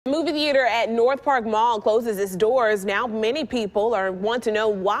movie theater at Northpark Mall closes its doors. Now many people want to know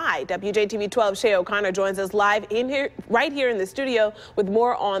why. WJTV 12 Shay O'Connor joins us live right here in the studio with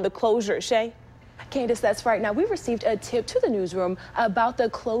more on the closure. Shay? Candace, that's right. Now, we received a tip to the newsroom about the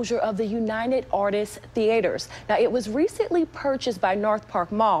closure of the United Artists Theaters. Now, it was recently purchased by Northpark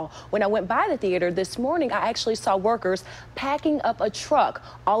Mall. When I went by the theater this morning, I actually saw workers packing up a truck.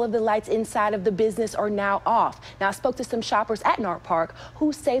 All of the lights inside of the business are now off. Now, I spoke to some shoppers at Northpark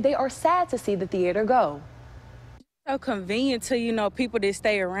who say they are sad to see the theater go. So convenient to, people that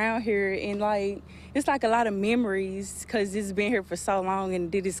stay around here, and it's like a lot of memories because it's been here for so long and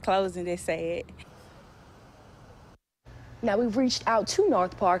did its closing. That's sad. Now, we've reached out to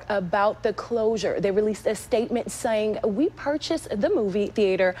Northpark about the closure. They released a statement saying, we purchased the movie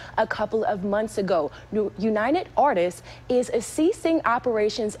theater a couple of months ago. United Artists is ceasing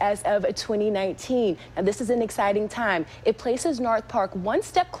operations as of 2019. Now, this is an exciting time. It places Northpark one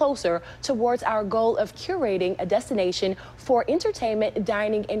step closer towards our goal of curating a destination for entertainment,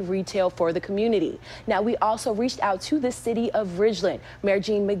 dining, and retail for the community. Now, we also reached out to the city of Ridgeland. Mayor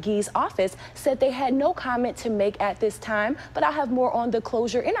Jean McGee's office said they had no comment to make at this time, but I'll have more on the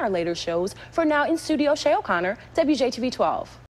closure in our later shows. For now, in studio, Shay O'Connor, WJTV 12.